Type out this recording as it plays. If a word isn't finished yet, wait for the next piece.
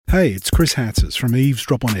Hey, it's Chris Hatzis from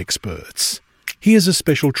Eavesdrop on Experts. Here's a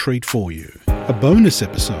special treat for you, a bonus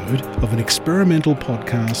episode of an experimental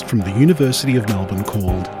podcast from the University of Melbourne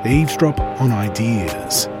called Eavesdrop on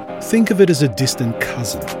Ideas. Think of it as a distant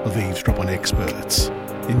cousin of Eavesdrop on Experts.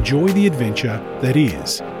 Enjoy the adventure that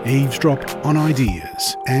is Eavesdrop on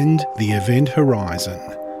Ideas and the Event Horizon,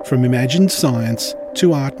 from imagined science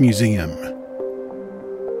to art museum.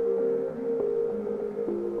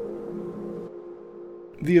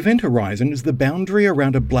 The event horizon is the boundary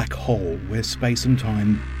around a black hole where space and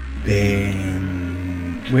time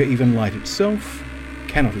bend, where even light itself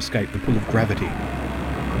cannot escape the pull of gravity.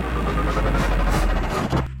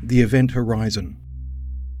 The event horizon.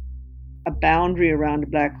 A boundary around a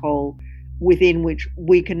black hole within which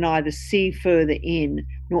we can neither see further in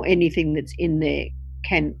nor anything that's in there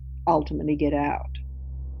can ultimately get out.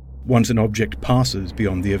 Once an object passes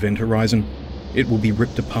beyond the event horizon, it will be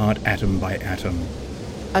ripped apart atom by atom.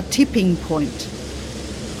 A tipping point.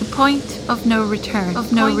 The point of no return.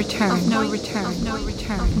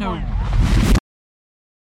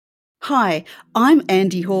 Hi, I'm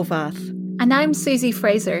Andy Horvath. And I'm Susie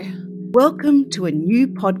Fraser. Welcome to a new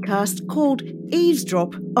podcast called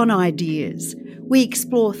Eavesdrop on Ideas. We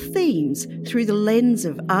explore themes through the lens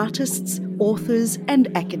of artists, authors and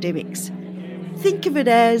academics. Think of it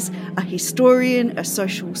as a historian, a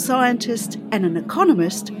social scientist and an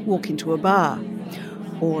economist walk into a bar.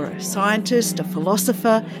 Or a scientist, a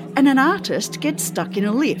philosopher and an artist get stuck in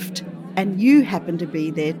a lift. And you happen to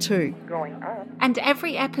be there too. And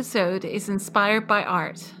every episode is inspired by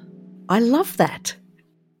art. I love that.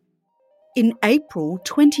 In April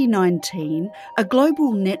 2019, a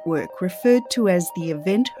global network referred to as the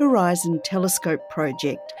Event Horizon Telescope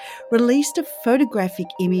Project released a photographic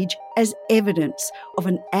image as evidence of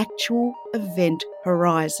an actual event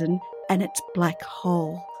horizon and its black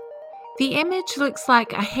hole. The image looks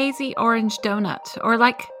like a hazy orange donut or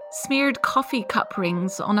like smeared coffee cup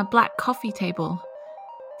rings on a black coffee table.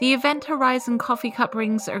 The Event Horizon coffee cup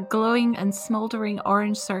rings are glowing and smouldering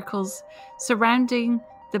orange circles surrounding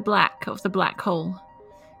the black of the black hole.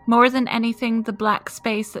 More than anything, the black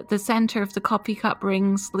space at the centre of the coffee cup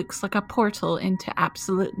rings looks like a portal into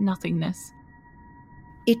absolute nothingness.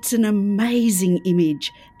 It's an amazing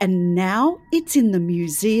image, and now it's in the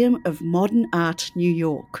Museum of Modern Art, New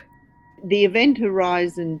York. The Event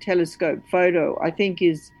Horizon telescope photo, I think,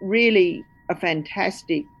 is really a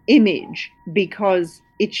fantastic image because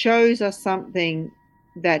it shows us something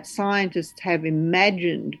that scientists have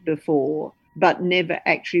imagined before but never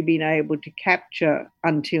actually been able to capture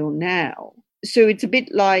until now. So it's a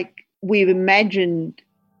bit like we've imagined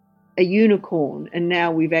a unicorn and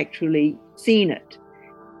now we've actually seen it.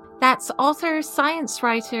 That's author, science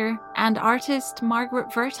writer and artist Margaret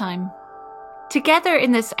Wertheim. Together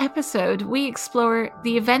in this episode, we explore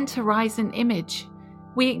the Event Horizon image.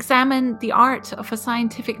 We examine the art of a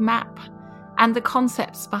scientific map and the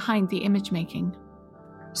concepts behind the image making.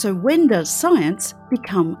 So when does science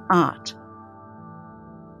become art?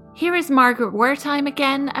 Here is Margaret Wertheim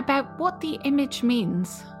again about what the image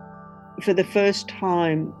means. For the first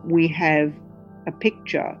time, we have a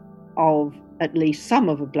picture of at least some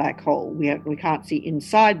of a black hole. We can't see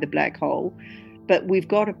inside the black hole, but we've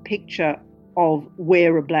got a picture of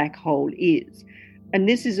where a black hole is. And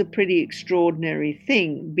this is a pretty extraordinary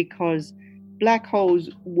thing because black holes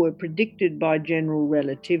were predicted by general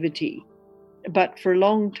relativity. But for a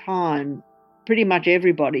long time, pretty much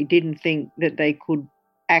everybody didn't think that they could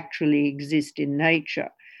actually exist in nature.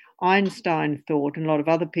 Einstein thought, and a lot of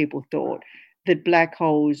other people thought, that black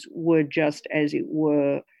holes were just, as it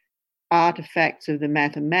were, artifacts of the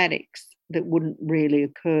mathematics that wouldn't really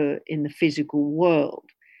occur in the physical world.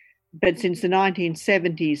 But since the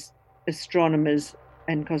 1970s, astronomers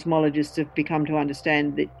and cosmologists have become to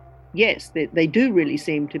understand that, yes, they do really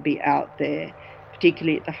seem to be out there,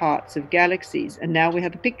 particularly at the hearts of galaxies. And now we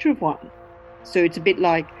have a picture of one. So it's a bit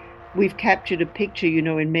like we've captured a picture,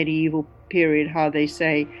 in medieval period, how they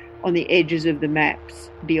say on the edges of the maps,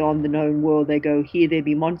 beyond the known world, they go, here there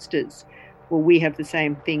be monsters. Well, we have the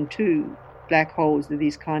same thing too. Black holes are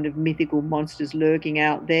these kind of mythical monsters lurking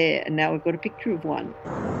out there, and now we've got a picture of one.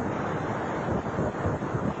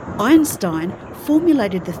 Einstein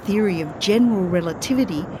formulated the theory of general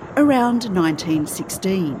relativity around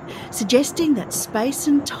 1916, suggesting that space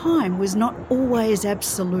and time was not always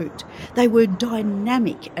absolute. They were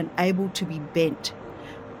dynamic and able to be bent.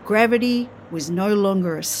 Gravity was no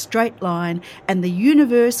longer a straight line and the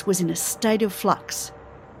universe was in a state of flux.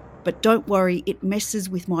 But don't worry, it messes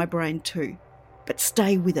with my brain too. But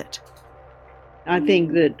stay with it. I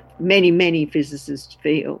think that many physicists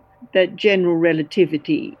feel that general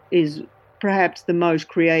relativity is perhaps the most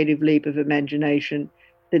creative leap of imagination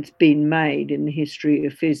that's been made in the history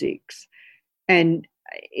of physics. And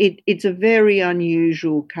it's a very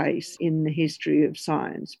unusual case in the history of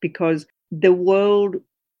science because the world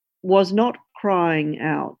was not crying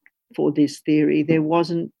out for this theory. There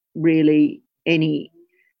wasn't really any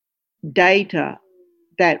data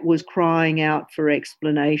that was crying out for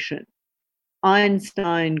explanation.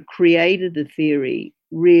 Einstein created the theory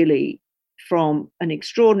really from an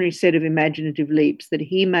extraordinary set of imaginative leaps that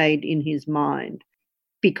he made in his mind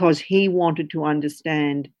because he wanted to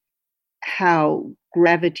understand how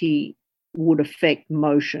gravity would affect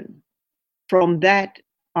motion. From that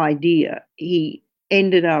idea, he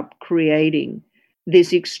ended up creating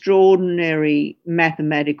this extraordinary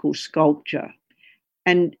mathematical sculpture.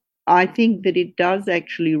 And I think that it does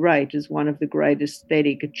actually rate as one of the great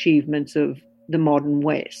aesthetic achievements of the modern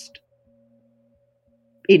West.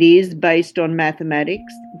 It is based on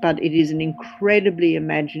mathematics, but it is an incredibly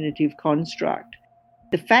imaginative construct.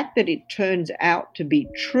 The fact that it turns out to be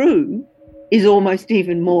true is almost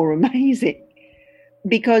even more amazing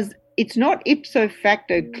because it's not ipso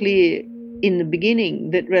facto clear in the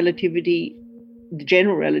beginning that relativity, the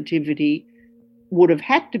general relativity, would have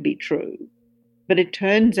had to be true. But it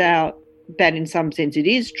turns out that in some sense it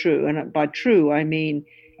is true. And by true, I mean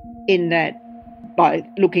in that by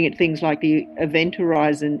looking at things like the event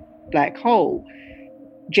horizon black hole,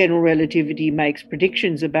 general relativity makes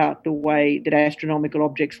predictions about the way that astronomical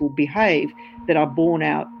objects will behave that are borne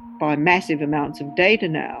out by massive amounts of data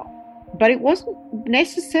now. But it wasn't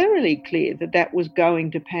necessarily clear that that was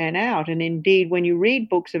going to pan out. And indeed, when you read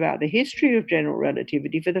books about the history of general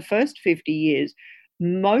relativity, for the first 50 years,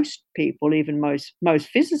 most people, even most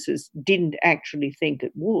physicists, didn't actually think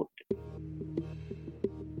it would.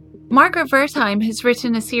 Margaret Wertheim has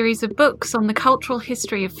written a series of books on the cultural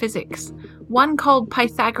history of physics, one called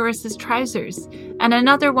Pythagoras' Trousers, and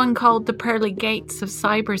another one called The Pearly Gates of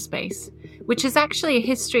Cyberspace, which is actually a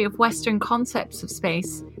history of Western concepts of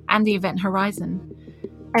space and the event horizon.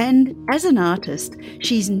 And as an artist,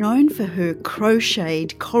 she's known for her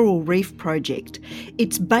crocheted coral reef project.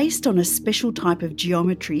 It's based on a special type of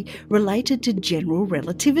geometry related to general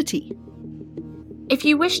relativity. If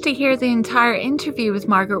you wish to hear the entire interview with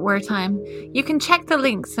Margaret Wertheim, you can check the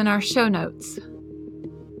links in our show notes.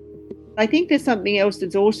 I think there's something else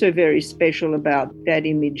that's also very special about that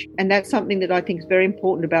image, and that's something that I think is very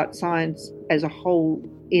important about science as a whole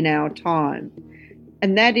in our time.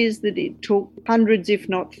 And that is that it took hundreds, if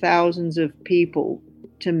not thousands, of people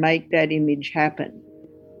to make that image happen.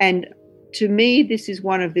 And to me, this is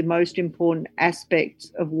one of the most important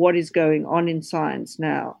aspects of what is going on in science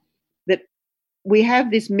now, that we have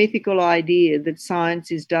this mythical idea that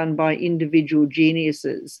science is done by individual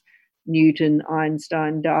geniuses, Newton,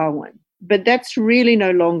 Einstein, Darwin. But that's really no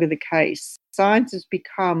longer the case. Science has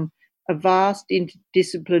become a vast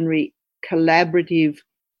interdisciplinary collaborative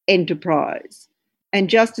enterprise. And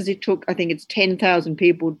just as it took, I think it's 10,000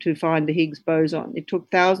 people to find the Higgs boson, it took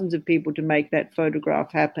thousands of people to make that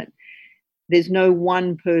photograph happen. There's no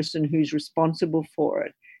one person who's responsible for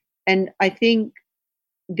it. And I think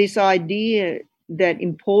this idea that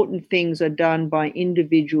important things are done by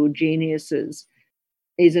individual geniuses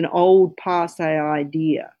is an old passé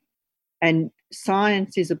idea. And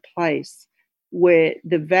science is a place where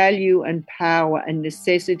the value and power and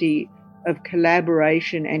necessity of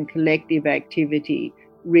collaboration and collective activity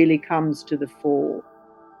really comes to the fore.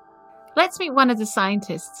 Let's meet one of the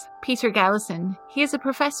scientists, Peter Gallison. He is a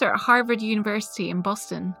professor at Harvard University in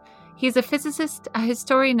Boston. He is a physicist, a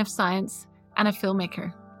historian of science, and a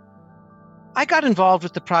filmmaker. I got involved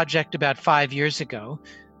with the project about 5 years ago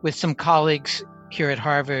with some colleagues here at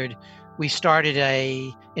Harvard. We started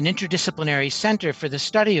an interdisciplinary center for the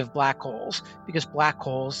study of black holes because black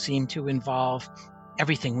holes seem to involve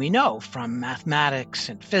everything we know, from mathematics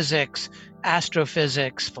and physics,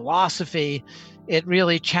 astrophysics, philosophy. It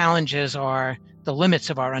really challenges the limits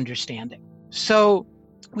of our understanding. So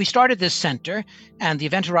we started this center, and the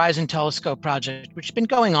Event Horizon Telescope project, which has been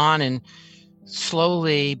going on and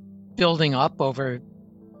slowly building up over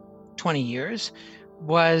 20 years,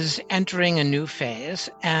 was entering a new phase.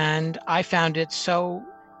 And I found it so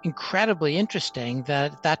incredibly interesting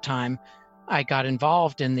that at that time I got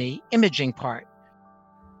involved in the imaging part.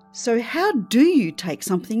 So how do you take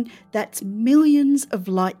something that's millions of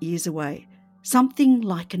light years away, something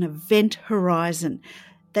like an event horizon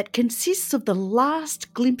that consists of the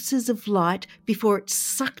last glimpses of light before it's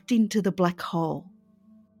sucked into the black hole?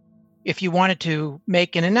 If you wanted to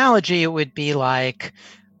make an analogy, it would be like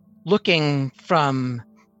looking from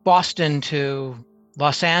Boston to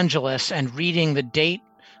Los Angeles and reading the date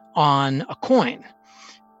on a coin.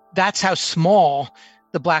 That's how small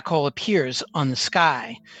the black hole appears on the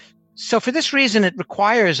sky. So for this reason, it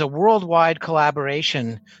requires a worldwide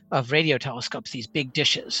collaboration of radio telescopes, these big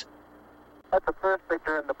dishes. That's the first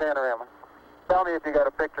picture in the panorama. Tell me if you got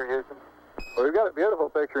a picture, Houston. Well, we've got a beautiful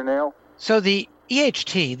picture, Neil. So the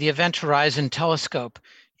EHT, the Event Horizon Telescope,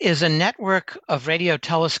 is a network of radio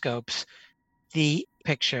telescopes. The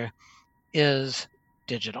picture is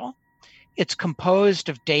digital. It's composed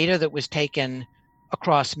of data that was taken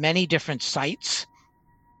across many different sites.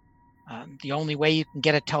 The only way you can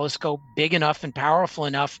get a telescope big enough and powerful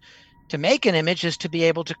enough to make an image is to be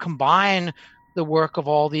able to combine the work of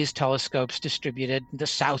all these telescopes distributed in the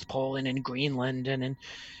South Pole and in Greenland and in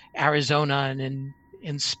Arizona and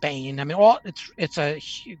in Spain. I mean, it's a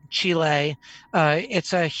Chile.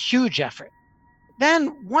 It's a huge effort.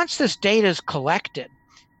 Then once this data is collected,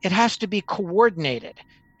 it has to be coordinated.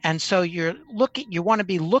 And so you want to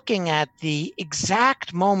be looking at the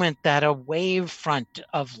exact moment that a wave front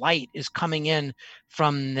of light is coming in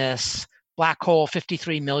from this black hole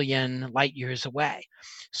 53 million light years away.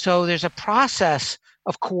 So there's a process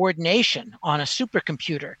of coordination on a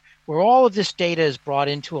supercomputer where all of this data is brought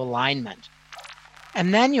into alignment.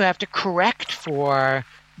 And then you have to correct for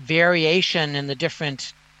variation in the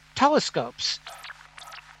different telescopes.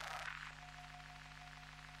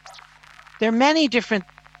 There are many different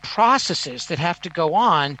processes that have to go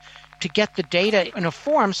on to get the data in a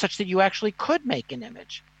form such that you actually could make an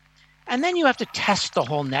image. And then you have to test the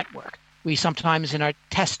whole network. We sometimes in our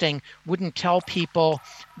testing wouldn't tell people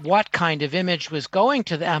what kind of image was going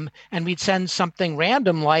to them, and we'd send something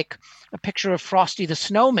random like a picture of Frosty the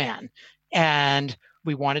Snowman. And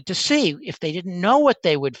we wanted to see if they didn't know what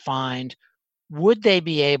they would find, would they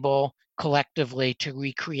be able collectively to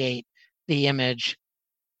recreate the image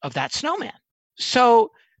of that snowman?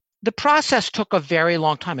 So the process took a very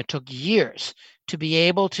long time. It took years to be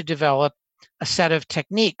able to develop a set of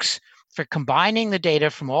techniques for combining the data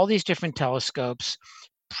from all these different telescopes,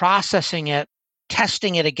 processing it,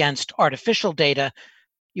 testing it against artificial data.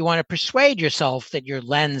 You want to persuade yourself that your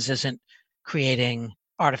lens isn't creating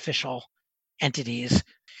artificial entities.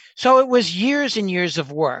 So it was years and years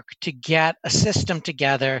of work to get a system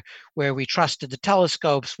together where we trusted the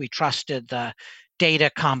telescopes, we trusted the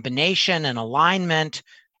data combination and alignment.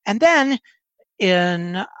 And then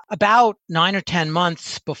in about 9 or 10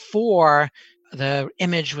 months before the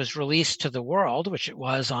image was released to the world, which it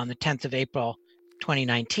was on the 10th of April,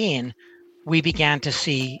 2019, we began to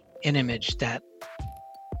see an image that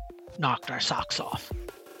knocked our socks off.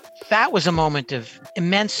 That was a moment of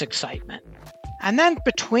immense excitement. And then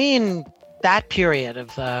between that period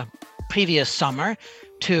of the previous summer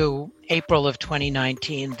to April of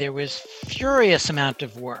 2019, there was furious amount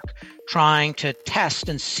of work trying to test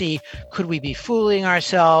and see, could we be fooling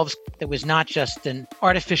ourselves? It was not just an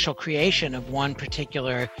artificial creation of one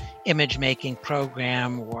particular image-making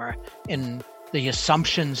program or in the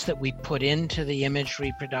assumptions that we put into the image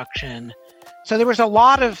reproduction. So there was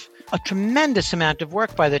a tremendous amount of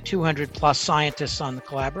work by the 200 plus scientists on the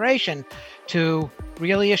collaboration to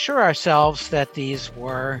really assure ourselves that these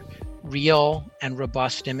were real and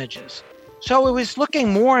robust images. So it was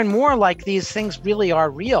looking more and more like these things really are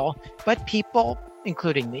real, but people,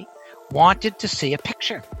 including me, wanted to see a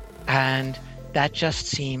picture. And that just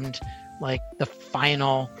seemed like the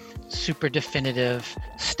final super definitive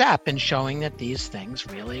step in showing that these things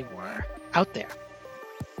really were out there.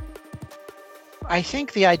 I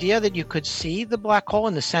think the idea that you could see the black hole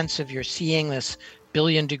in the sense of you're seeing this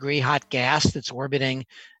billion-degree hot gas that's orbiting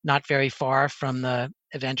not very far from the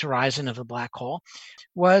event horizon of the black hole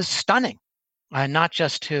was stunning, not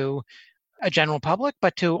just to a general public,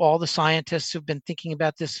 but to all the scientists who've been thinking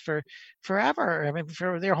about this for forever, I mean,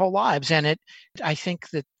 for their whole lives. And I think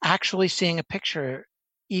that actually seeing a picture,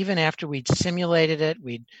 even after we'd simulated it,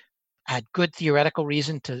 we'd had good theoretical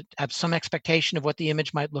reason to have some expectation of what the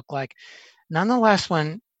image might look like. Nonetheless,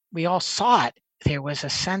 when we all saw it, there was a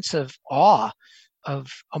sense of awe,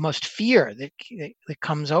 of almost fear that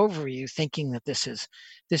comes over you, thinking that this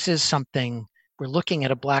is something, we're looking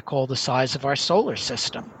at a black hole the size of our solar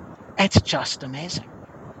system. It's just amazing.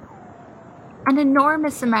 An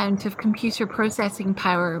enormous amount of computer processing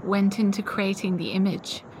power went into creating the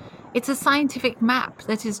image. It's a scientific map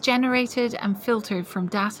that is generated and filtered from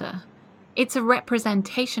data. It's a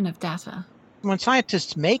representation of data. When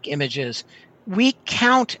scientists make images, we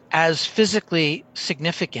count as physically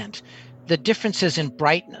significant the differences in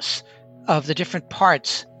brightness of the different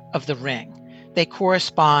parts of the ring. They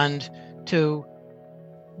correspond to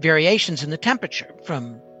variations in the temperature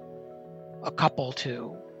from a couple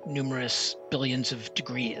to numerous billions of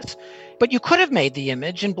degrees. But you could have made the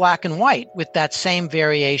image in black and white with that same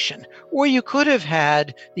variation, or you could have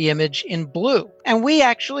had the image in blue. And we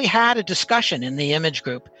actually had a discussion in the image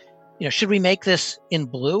group, should we make this in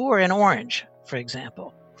blue or in orange, for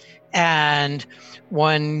example? And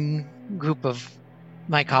one group of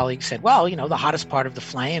my colleagues said, well, the hottest part of the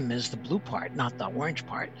flame is the blue part, not the orange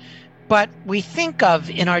part. But we think of,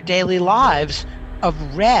 in our daily lives, of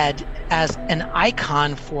red as an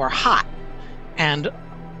icon for hot. And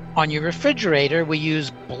on your refrigerator, we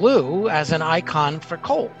use blue as an icon for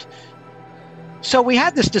cold. So we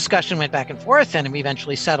had this discussion, went back and forth, and we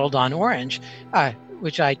eventually settled on orange,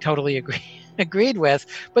 which I totally agreed with.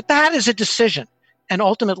 But that is a decision, and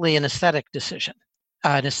ultimately an aesthetic decision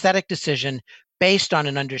based on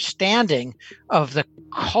an understanding of the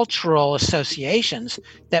cultural associations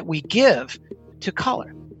that we give to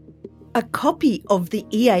color. A copy of the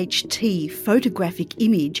EHT photographic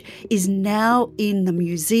image is now in the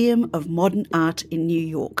Museum of Modern Art in New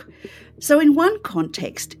York. So in one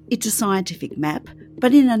context, it's a scientific map,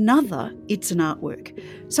 but in another, it's an artwork.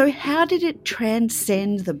 So how did it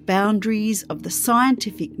transcend the boundaries of the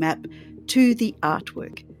scientific map to the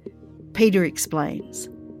artwork? Peter explains.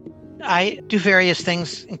 I do various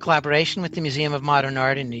things in collaboration with the Museum of Modern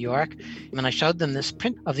Art in New York. And I showed them this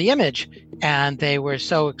print of the image, and they were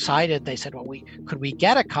so excited. They said, well, could we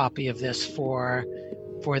get a copy of this for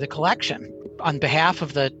the collection? On behalf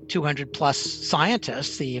of the 200 plus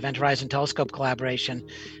scientists, the Event Horizon Telescope collaboration,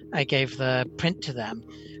 I gave the print to them.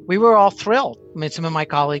 We were all thrilled. Some of my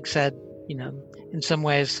colleagues said, in some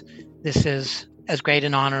ways, this is as great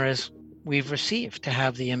an honor as we've received to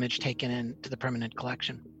have the image taken into the permanent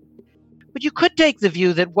collection. But you could take the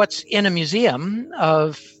view that what's in a museum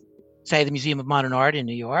of, say, the Museum of Modern Art in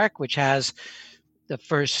New York, which has the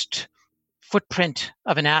first footprint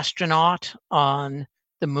of an astronaut on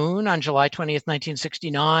the moon on July 20th,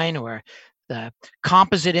 1969, or the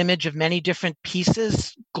composite image of many different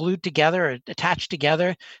pieces glued together or attached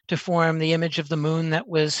together to form the image of the moon that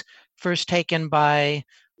was first taken by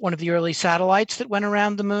one of the early satellites that went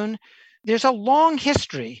around the moon. There's a long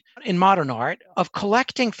history in modern art of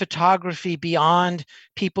collecting photography beyond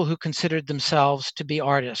people who considered themselves to be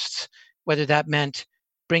artists, whether that meant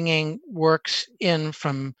bringing works in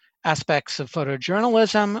from aspects of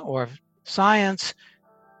photojournalism or science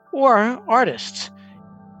or artists.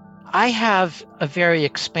 I have a very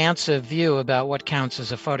expansive view about what counts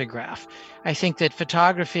as a photograph. I think that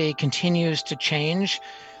photography continues to change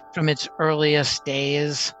from its earliest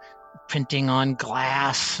days, printing on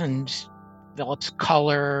glass, and develops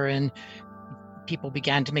color, and people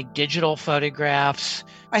began to make digital photographs.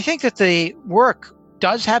 I think that the work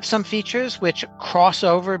does have some features which cross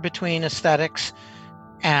over between aesthetics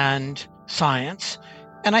and science.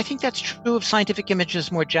 And I think that's true of scientific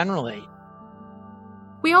images more generally.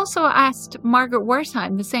 We also asked Margaret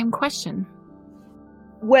Wertheim the same question.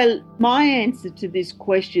 Well, my answer to this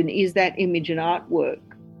question, is that image an artwork,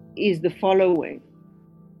 is the following.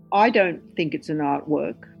 I don't think it's an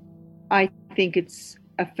artwork. I think it's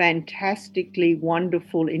a fantastically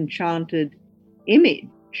wonderful, enchanted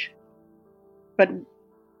image. But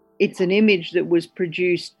it's an image that was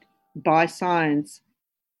produced by science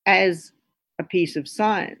as a piece of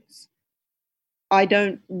science. I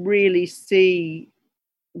don't really see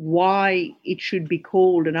why it should be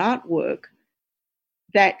called an artwork.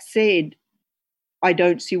 That said, I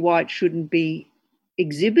don't see why it shouldn't be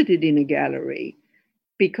exhibited in a gallery,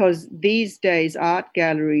 because these days art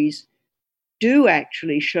galleries do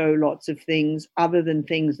actually show lots of things other than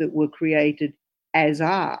things that were created as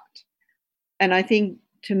art. And I think,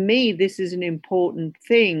 to me, this is an important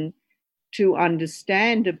thing to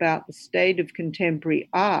understand about the state of contemporary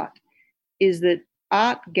art, is that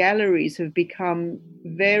art galleries have become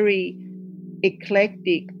very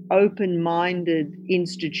eclectic, open-minded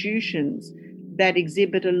institutions that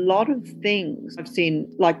exhibit a lot of things. I've seen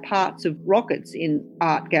like parts of rockets in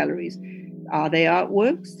art galleries. Are they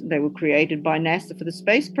artworks? They were created by NASA for the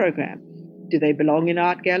space program. Do they belong in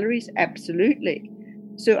art galleries? Absolutely.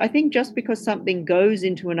 So I think just because something goes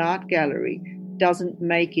into an art gallery doesn't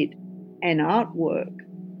make it an artwork.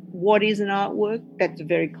 What is an artwork? That's a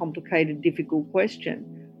very complicated, difficult question.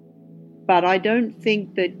 But I don't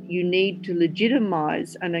think that you need to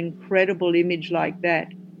legitimize an incredible image like that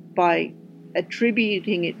by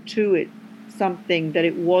attributing it to it something that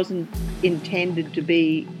it wasn't intended to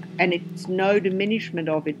be. And it's no diminishment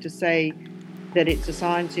of it to say that it's a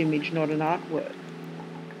science image, not an artwork.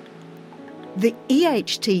 The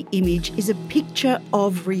EHT image is a picture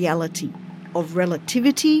of reality, of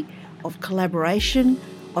relativity, of collaboration,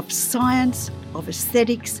 of science, of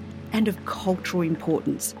aesthetics, and of cultural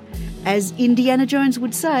importance. As Indiana Jones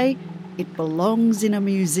would say, it belongs in a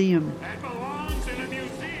museum.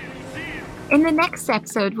 In the next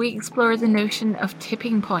episode, we explore the notion of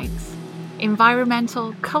tipping points: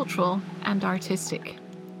 environmental, cultural, and artistic.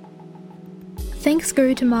 Thanks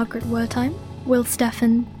go to Margaret Wertheim, Will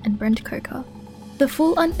Steffen, and Brent Coker. The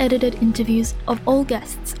full unedited interviews of all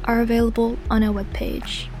guests are available on our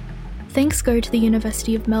webpage. Thanks go to the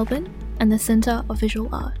University of Melbourne and the Centre of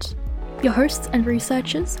Visual Art. Your hosts and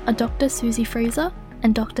researchers are Dr. Susie Fraser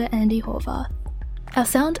and Dr. Andy Horvath. Our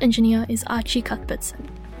sound engineer is Archie Cuthbertson.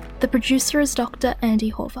 The producer is Dr.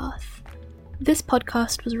 Andy Horvath. This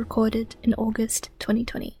podcast was recorded in August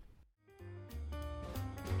 2020.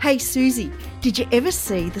 Hey Susie, did you ever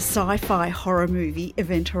see the sci-fi horror movie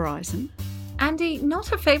Event Horizon? Andy,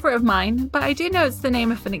 not a favourite of mine, but I do know it's the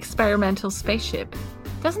name of an experimental spaceship.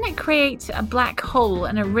 Doesn't it create a black hole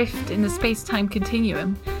and a rift in the space-time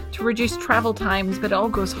continuum to reduce travel times, but it all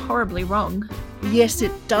goes horribly wrong? Yes,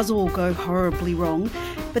 it does all go horribly wrong,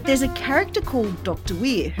 but there's a character called Dr.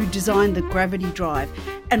 Weir who designed the gravity drive,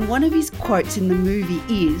 and one of his quotes in the movie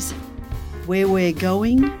is, "Where we're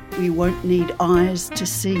going, we won't need eyes to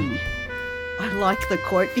see." I like the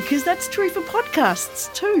quote because that's true for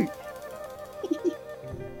podcasts too.